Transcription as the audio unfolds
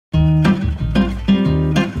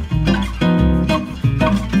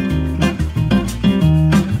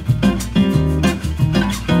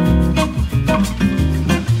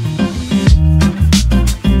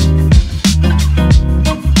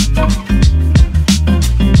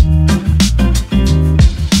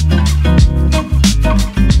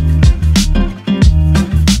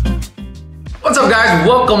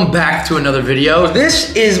welcome back to another video.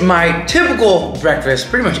 This is my typical breakfast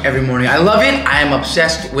pretty much every morning. I love it. I am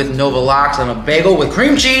obsessed with Nova lox on a bagel with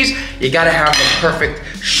cream cheese. You gotta have the perfect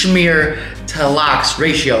schmear to lox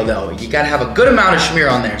ratio though. You gotta have a good amount of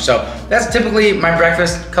schmear on there. So that's typically my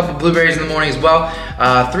breakfast. A couple blueberries in the morning as well.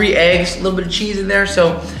 3 eggs, a little bit of cheese in there.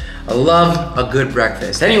 So I love a good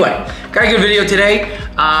breakfast. Anyway, got a good video today.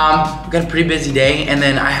 Got a pretty busy day, and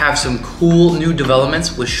then I have some cool new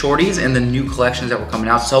developments with shorties and the new collections that were coming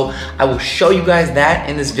out. So I will show you guys that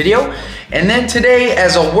in this video. And then today,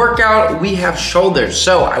 as a workout, we have shoulders.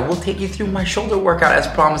 So I will take you through my shoulder workout as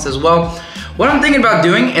promised as well. What I'm thinking about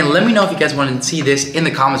doing, and let me know if you guys want to see this in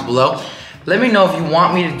the comments below. Let me know if you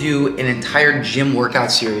want me to do an entire gym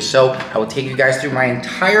workout series. So I will take you guys through my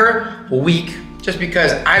entire week, just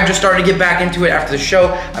because I've just started to get back into it after the show.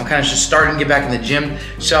 I'm kind of just starting to get back in the gym.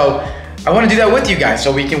 So I want to do that with you guys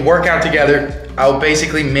so we can work out together. I'll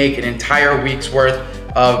basically make an entire week's worth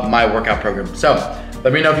of my workout program. So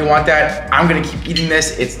let me know if you want that. I'm gonna keep eating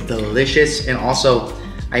this. It's delicious. And also,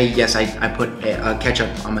 I put ketchup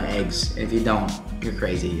on my eggs. If you don't, you're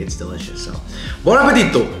crazy. It's delicious. So, buon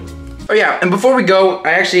appetito. Oh yeah, and before we go,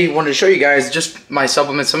 I actually wanted to show you guys just my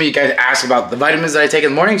supplements. Some of you guys asked about the vitamins that I take in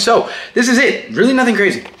the morning, so this is it. Really nothing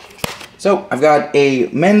crazy. So I've got a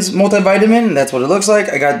men's multivitamin, that's what it looks like.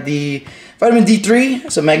 I got the vitamin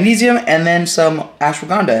D3, some magnesium, and then some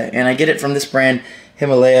ashwagandha, and I get it from this brand,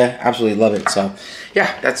 Himalaya. Absolutely love it. So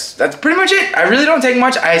yeah, that's pretty much it. I really don't take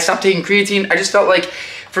much. I stopped taking creatine. I just felt like,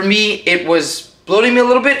 for me, it was bloating me a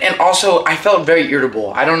little bit, and also I felt very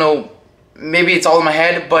irritable. I don't know. Maybe it's all in my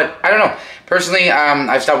head, but I don't know. Personally,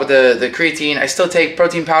 I've stopped with the creatine. I still take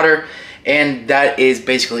protein powder, and that is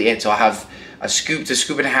basically it. So I have a scoop to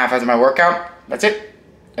scoop and a half after my workout. That's it.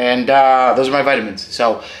 And those are my vitamins.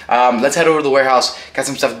 So let's head over to the warehouse. Got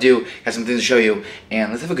some stuff to do, got some things to show you, and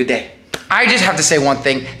let's have a good day. I just have to say one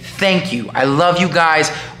thing. Thank you. I love you guys.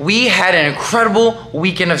 We had an incredible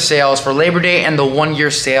weekend of sales for Labor Day and the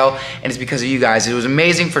 1-year sale, and it's because of you guys. It was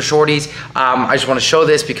amazing for shorties. I just want to show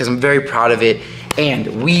this because I'm very proud of it.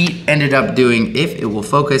 And we ended up doing, if it will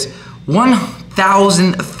focus,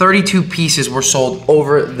 1,032 pieces were sold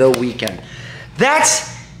over the weekend. That's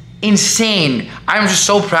insane. I'm just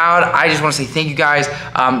so proud. I just want to say thank you guys.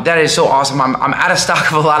 That is so awesome. I'm out of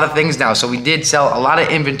stock of a lot of things now, so we did sell a lot of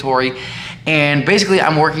inventory, and basically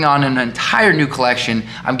I'm working on an entire new collection.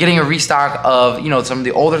 I'm getting a restock of, you know, some of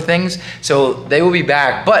the older things, so they will be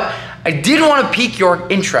back. But I did want to pique your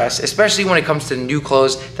interest, especially when it comes to new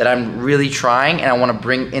clothes that I'm really trying and I want to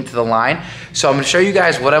bring into the line. So I'm going to show you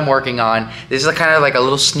guys what I'm working on. This is kind of like a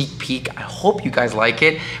little sneak peek. I hope you guys like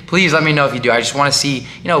it. Please let me know if you do. I just want to see,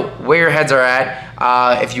 you know, where your heads are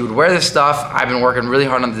at. If you would wear this stuff. I've been working really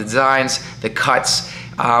hard on the designs, the cuts,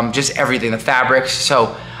 just everything, the fabrics.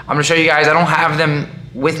 So I'm going to show you guys. I don't have them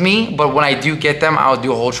with me, but when I do get them, I'll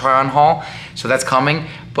do a whole try on haul. So that's coming.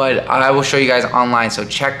 But I will show you guys online, so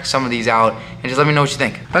check some of these out and just let me know what you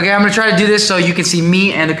think. Okay, I'm gonna try to do this so you can see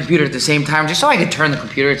me and the computer at the same time, just so I can turn the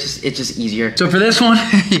computer. It's just easier. So for this one,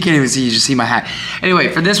 you can't even see, you just see my hat. Anyway,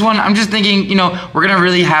 for this one, I'm just thinking, you know, we're gonna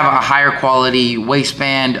really have a higher quality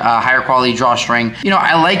waistband, higher quality drawstring. You know,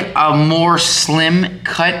 I like a more slim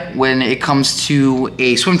cut when it comes to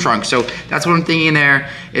a swim trunk. So that's what I'm thinking there,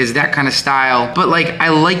 is that kind of style. But like, I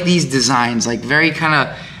like these designs, like very kind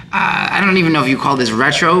of, I don't even know if you call this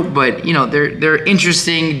retro, but you know, they're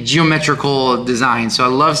interesting geometrical designs. So I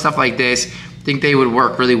love stuff like this. I think they would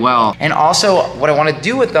work really well. And also what I want to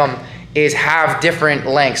do with them is have different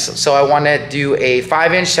lengths. So I want to do a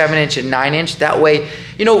 5-inch, 7-inch, and 9-inch. That way,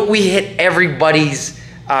 you know, we hit everybody's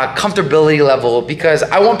comfortability level, because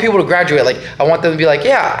I want people to graduate. Like, I want them to be like,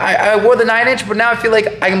 yeah, I wore the 9-inch, but now I feel like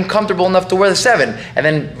I'm comfortable enough to wear the 7, and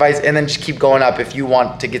then just keep going up if you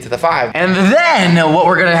want to get to the 5. And then what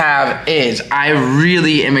we're gonna have is, I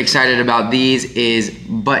really am excited about these, is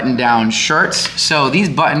button-down shirts. So these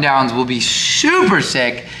button-downs will be super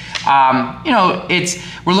sick. You know,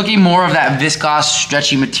 we're looking more of that viscose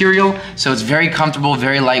stretchy material, so it's very comfortable,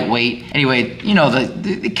 very lightweight. Anyway, you know,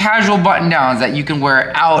 the casual button downs that you can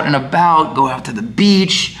wear out and about, go out to the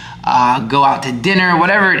beach, go out to dinner,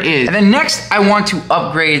 whatever it is. And then next, I want to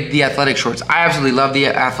upgrade the athletic shorts. I absolutely love the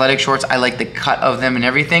athletic shorts. I like the cut of them and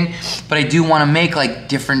everything, but I do want to make like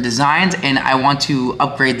different designs, and I want to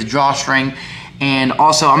upgrade the drawstring. And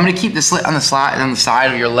also, I'm gonna keep the slit on the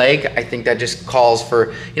side of your leg. I think that just calls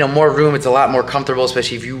for, you know, more room. It's a lot more comfortable,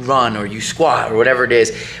 especially if you run or you squat or whatever it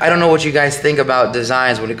is. I don't know what you guys think about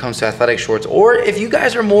designs when it comes to athletic shorts, or if you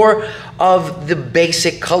guys are more of the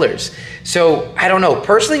basic colors. So I don't know.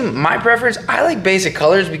 Personally, my preference, I like basic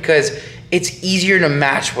colors because it's easier to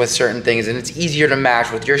match with certain things, and it's easier to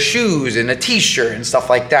match with your shoes and a t-shirt and stuff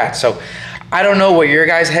like that. So I don't know where your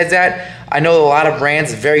guys' head's at. I know a lot of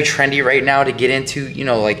brands, very trendy right now to get into, you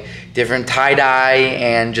know, like different tie-dye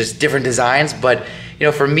and just different designs. But, you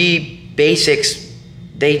know, for me, basics,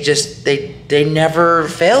 they never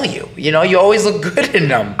fail you. You know, you always look good in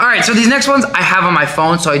them. All right, so these next ones I have on my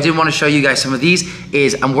phone, so I did want to show you guys some of these.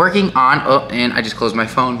 I'm working on, oh, and I just closed my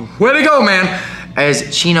phone. Way to go, man.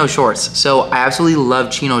 As chino shorts. So I absolutely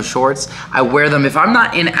love chino shorts. I wear them, if I'm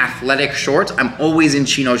not in athletic shorts, I'm always in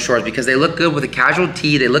chino shorts because they look good with a casual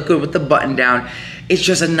tee, they look good with the button down. It's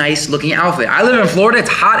just a nice looking outfit. I live in Florida, it's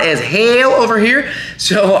hot as hell over here,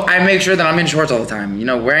 so I make sure that I'm in shorts all the time. You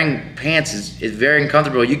know, wearing pants is very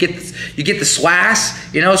uncomfortable. You get the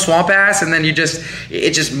swass, you know, swamp ass, and then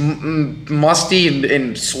it's just musty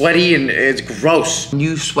and sweaty, and it's gross.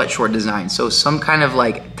 New sweatshirt design, so some kind of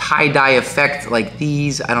like tie-dye effect like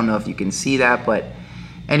these. I don't know if you can see that, but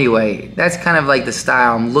anyway, that's kind of like the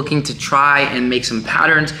style. I'm looking to try and make some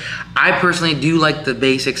patterns. I personally do like the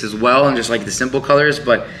basics as well and just like the simple colors,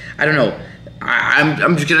 but I don't know.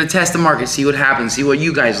 I'm just gonna test the market, see what happens, see what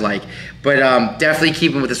you guys like. But definitely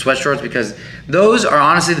keep them with the sweatshorts because those are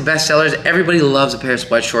honestly the best sellers. Everybody loves a pair of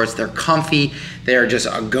sweatshorts. They're comfy, they're just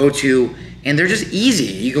a go-to, and they're just easy.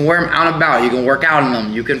 You can wear them out and about, you can work out in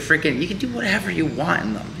them, you can do whatever you want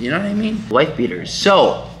in them, you know what I mean? Wife beaters.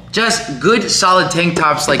 So, just good solid tank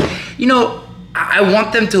tops. Like, you know, I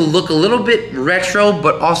want them to look a little bit retro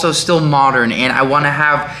but also still modern, and I want to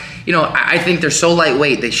have, you know, I think they're so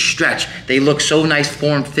lightweight, they stretch, they look so nice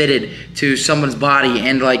form fitted to someone's body,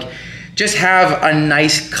 and like just have a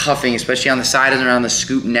nice cuffing, especially on the side and around the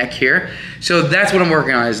scoop neck here. So that's what I'm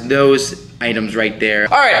working on, is those items right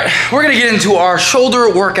there. All right, we're gonna get into our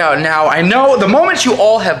shoulder workout now. I know the moment you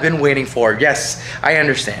all have been waiting for. Yes, I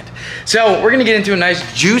understand. So we're gonna get into a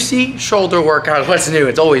nice juicy shoulder workout. What's new?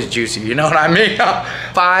 It's always juicy, you know what I mean?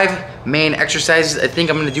 5 main exercises. I think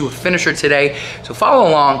I'm gonna do a finisher today. So follow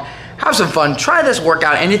along, have some fun, try this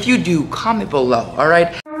workout, and if you do, comment below, all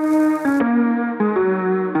right?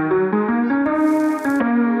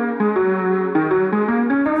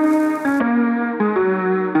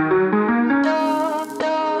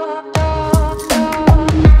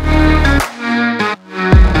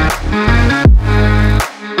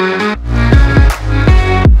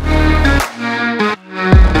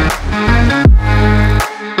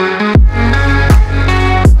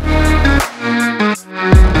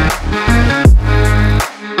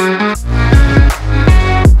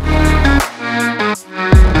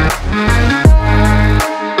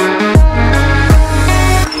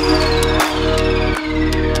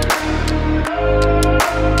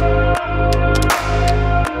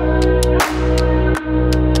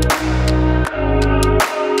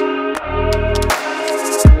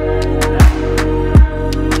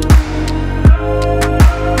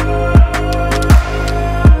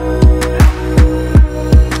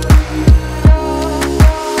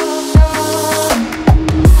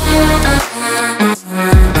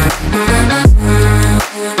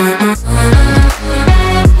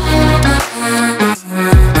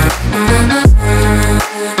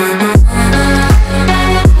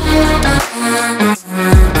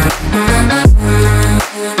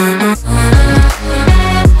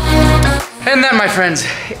 Friends,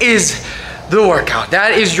 is the workout.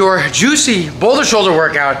 That is your juicy boulder shoulder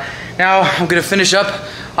workout. Now I'm gonna finish up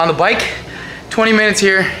on the bike. 20 minutes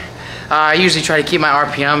here. I usually try to keep my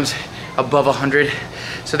RPMs above 100,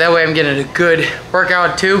 so that way I'm getting a good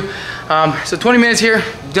workout too. So 20 minutes here,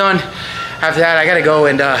 done. After that, I gotta go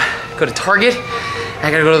and go to Target. I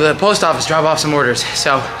gotta go to the post office, drop off some orders.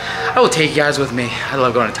 So I will take you guys with me. I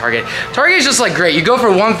love going to Target. Target is just like great. You go for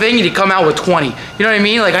one thing and you come out with 20. You know what I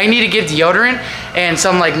mean? Like I need to get deodorant and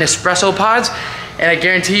some like Nespresso pods, and I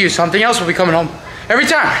guarantee you something else will be coming home every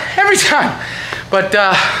time, every time. But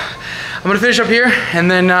I'm gonna finish up here and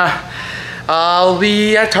then I'll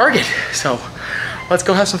be at Target. So let's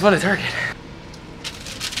go have some fun at Target.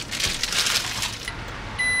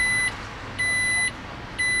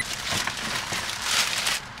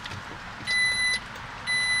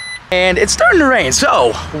 And it's starting to rain,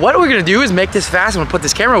 so what we're gonna do is make this fast. I'm gonna put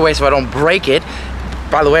this camera away so I don't break it.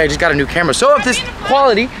 By the way, I just got a new camera. So if this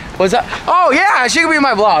quality, what's up? Oh yeah, she could be in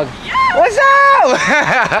my vlog. Yeah. What's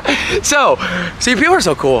up? So, see, people are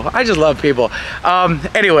so cool. I just love people.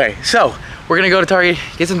 Anyway, so we're gonna go to Target,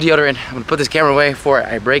 get some deodorant. I'm gonna put this camera away before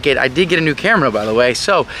I break it. I did get a new camera, by the way,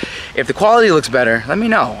 so if the quality looks better, let me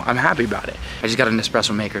know. I'm happy about it. I just got an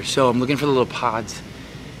espresso maker, so I'm looking for the little pods,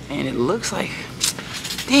 and it looks like,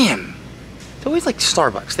 damn, it's always like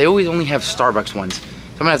Starbucks. They always only have Starbucks ones. So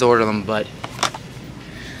I'm gonna have to order them, but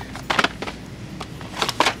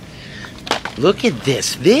Look at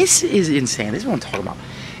this. This is insane. This is what I'm talking about.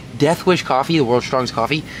 Death Wish coffee, the world's strongest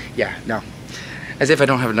coffee. Yeah, no. As if I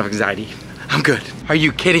don't have enough anxiety. I'm good. Are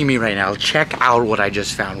you kidding me right now? Check out what I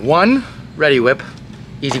just found. One, Ready Whip.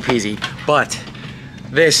 Easy peasy. But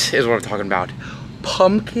this is what I'm talking about.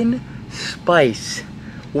 Pumpkin spice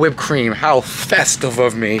whipped cream. How festive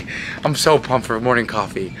of me. I'm so pumped for morning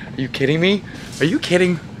coffee. Are you kidding me? Are you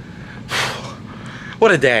kidding?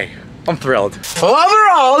 What a day. I'm thrilled.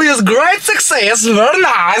 Overall, it was great success. Very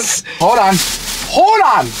nice. Hold on. Hold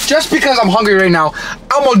on. Just because I'm hungry right now,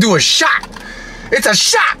 I'm gonna do a shot. It's a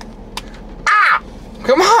shot. Ah!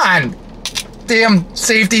 Come on. Damn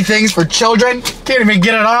safety things for children. Can't even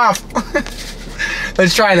get it off.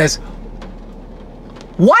 Let's try this.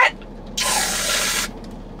 What?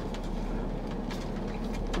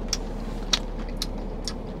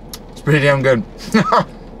 It's pretty damn good.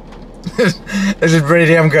 This is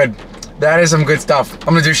pretty damn good. That is some good stuff.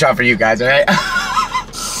 I'm gonna do a shot for you guys, alright?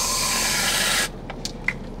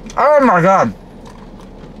 Oh my god.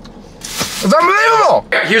 It's unbelievable!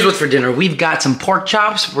 Here's what's for dinner. We've got some pork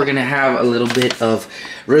chops. We're gonna have a little bit of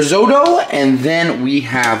risotto, and then we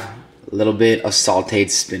have a little bit of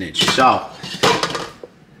sauteed spinach. So,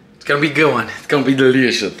 it's gonna be a good one. It's gonna be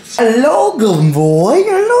delicious. Hello, good boy.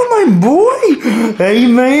 Hello, my boy. Hey,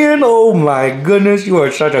 man. Oh my goodness, you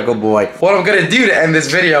are such a good boy. What I'm gonna do to end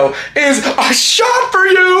this video is a shot for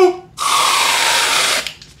you.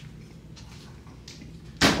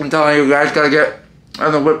 I'm telling you guys, gotta get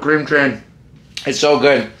on the whipped cream train. It's so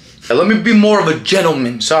good. Now, let me be more of a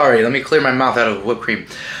gentleman. Sorry, let me clear my mouth out of whipped cream.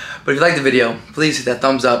 But if you like the video, please hit that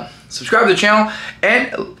thumbs up. Subscribe to the channel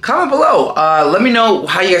and comment below. Let me know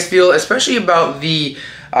how you guys feel, especially about the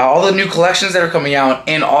all the new collections that are coming out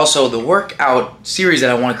and also the workout series that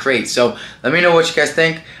I want to create. So let me know what you guys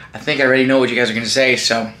think. I think I already know what you guys are going to say,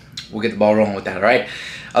 so we'll get the ball rolling with that, all right?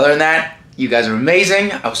 Other than that, you guys are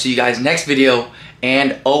amazing. I will see you guys next video,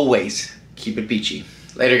 and always keep it peachy.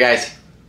 Later, guys.